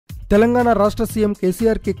తెలంగాణ రాష్ట్ర సీఎం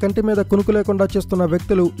కేసీఆర్కి కంటి మీద కునుకు లేకుండా చేస్తున్న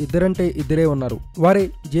వ్యక్తులు ఇద్దరంటే ఇద్దరే ఉన్నారు. వారే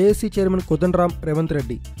జేఏసీ చైర్మన్ కోదండరాం, రేవంత్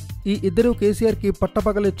రెడ్డి. ఈ ఇద్దరు కేసీఆర్కి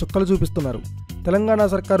పట్టపగలే చుక్కలు చూపిస్తున్నారు. తెలంగాణ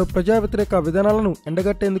సర్కారు ప్రజా వ్యతిరేక విధానాలను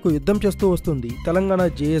ఎండగట్టేందుకు యుద్ధం చేస్తూ వస్తుంది తెలంగాణ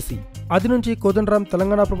జేఏసీ. అది నుంచి కోదండరాం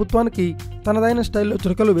తెలంగాణ ప్రభుత్వానికి తనదైన స్టైల్లో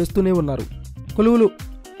చురకలు వేస్తూనే ఉన్నారు. కొలువులు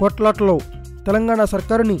కోట్లాట్లో తెలంగాణ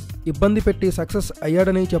సర్కారుని ఇబ్బంది పెట్టి సక్సెస్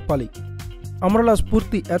అయ్యాడని చెప్పాలి. అమరుల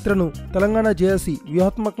స్ఫూర్తి యాత్రను తెలంగాణ జేఏసీ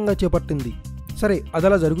వ్యూహాత్మకంగా చేపట్టింది. సరే,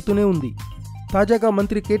 అదలా జరుగుతూనే ఉంది. తాజాగా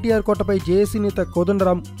మంత్రి కేటీఆర్ కోటపై జేఏసీ నేత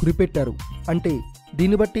కోదండరాం గురిపెట్టారు. అంటే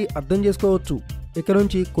దీన్ని బట్టి అర్థం చేసుకోవచ్చు, ఇక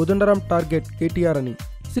నుంచి కోదండరాం టార్గెట్ కేటీఆర్ అని.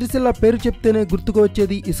 సిరిసిల్ల పేరు చెప్తేనే గుర్తుకు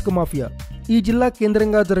వచ్చేది ఇసుక మాఫియా. ఈ జిల్లా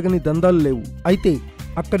కేంద్రంగా జరగని దందాలు లేవు. అయితే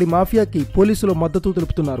అక్కడి మాఫియాకి పోలీసులు మద్దతు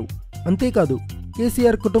తెలుపుతున్నారు. అంతేకాదు,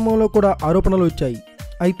 కేసీఆర్ కుటుంబంలో కూడా ఆరోపణలు వచ్చాయి.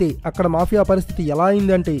 అయితే అక్కడ మాఫియా పరిస్థితి ఎలా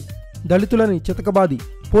అయిందంటే, దళితులని చితకబాది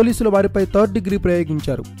పోలీసులు వారిపై 3rd డిగ్రీ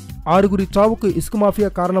ప్రయోగించారు. 6గురి చావుకు ఇసుక మాఫియా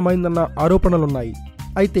కారణమైందన్న ఆరోపణలున్నాయి.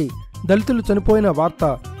 అయితే దళితులు చనిపోయిన వార్త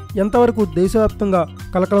ఎంతవరకు దేశవ్యాప్తంగా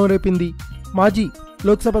కలకలం రేపింది? మాజీ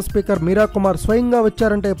లోక్సభ స్పీకర్ మీరా కుమార్ స్వయంగా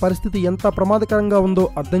వచ్చారంటే పరిస్థితి ఎంత ప్రమాదకరంగా ఉందో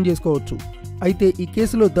అర్థం చేసుకోవచ్చు. అయితే ఈ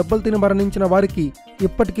కేసులో దెబ్బలు తిని మరణించిన వారికి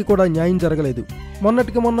ఇప్పటికీ కూడా న్యాయం జరగలేదు.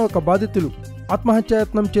 మొన్నటికి మొన్న ఒక బాధితులు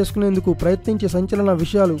ఆత్మహత్యాయత్నం చేసుకునేందుకు ప్రయత్నించే సంచలన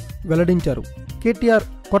విషయాలు వెల్లడించారు. కేటీఆర్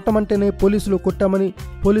కొట్టమంటేనే పోలీసులు కొట్టామని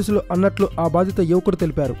పోలీసులు అన్నట్లు ఆ బాధిత యువకుడు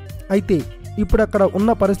తెలిపారు. అయితే ఇప్పుడు అక్కడ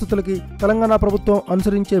ఉన్న పరిస్థితులకి, తెలంగాణ ప్రభుత్వం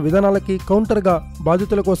అనుసరించే విధానాలకి కౌంటర్గా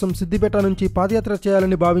బాధితుల కోసం సిద్దిపేట నుంచి పాదయాత్ర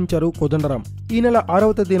చేయాలని భావించారు కోదండరాం. ఈ నెల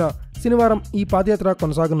 6వ తేదీన శనివారం ఈ పాదయాత్ర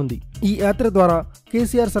కొనసాగనుంది. ఈ యాత్ర ద్వారా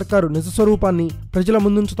కేసీఆర్ సర్కారు నిజస్వరూపాన్ని ప్రజల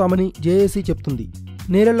ముందుంచుతామని జేఏసీ చెప్తుంది.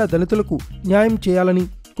 నేరెళ్ల దళితులకు న్యాయం చేయాలని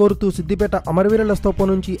కోరుతూ సిద్దిపేట అమరవీరుల స్తూపం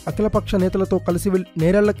నుంచి అఖిలపక్ష నేతలతో కలిసి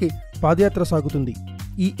నేరెళ్లకి పాదయాత్ర సాగుతుంది.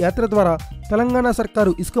 ఈ యాత్ర ద్వారా తెలంగాణ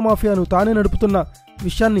సర్కారు ఇసుక మాఫియాను తానే నడుపుతున్న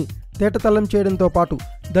విషయాన్ని తేటతెల్లం చేయడంతో పాటు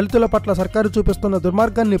దళితుల పట్ల సర్కారు చూపిస్తున్న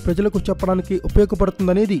దుర్మార్గాన్ని ప్రజలకు చెప్పడానికి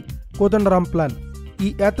ఉపయోగపడుతుందనేది కోదండరాం ప్లాన్. ఈ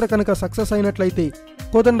యాత్ర కనుక సక్సెస్ అయినట్లయితే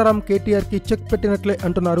కోదండరాం కేటీఆర్కి చెక్ పెట్టినట్లే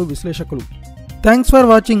అంటున్నారు విశ్లేషకులు. Thanks for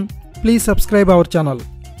watching. Please subscribe our channel.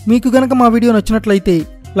 మీకు గనక మా వీడియో నచ్చినట్లయితే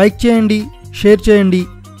లైక్ చేయండి, షేర్ చేయండి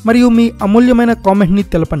మరియు మీ అమూల్యమైన కామెంట్ని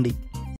తెలపండి.